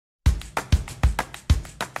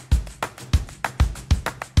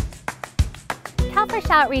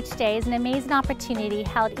CalFresh Outreach Day is an amazing opportunity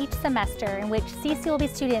held each semester in which CCLB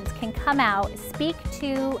students can come out, speak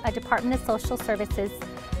to a Department of Social Services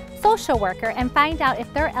social worker, and find out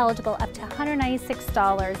if they're eligible up to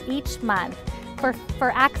 $196 each month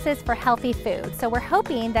for access for healthy food. So we're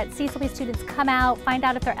hoping that CCLB students come out, find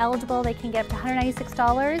out if they're eligible. They can get up to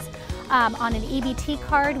 $196 on an EBT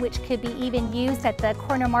card, which could be even used at the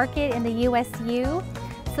corner market in the USU.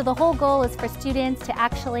 So the whole goal is for students to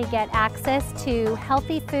actually get access to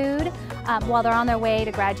healthy food while they're on their way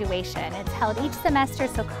to graduation. It's held each semester,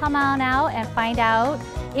 so come on out and find out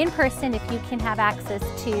in person if you can have access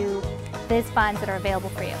to these funds that are available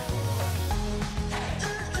for you.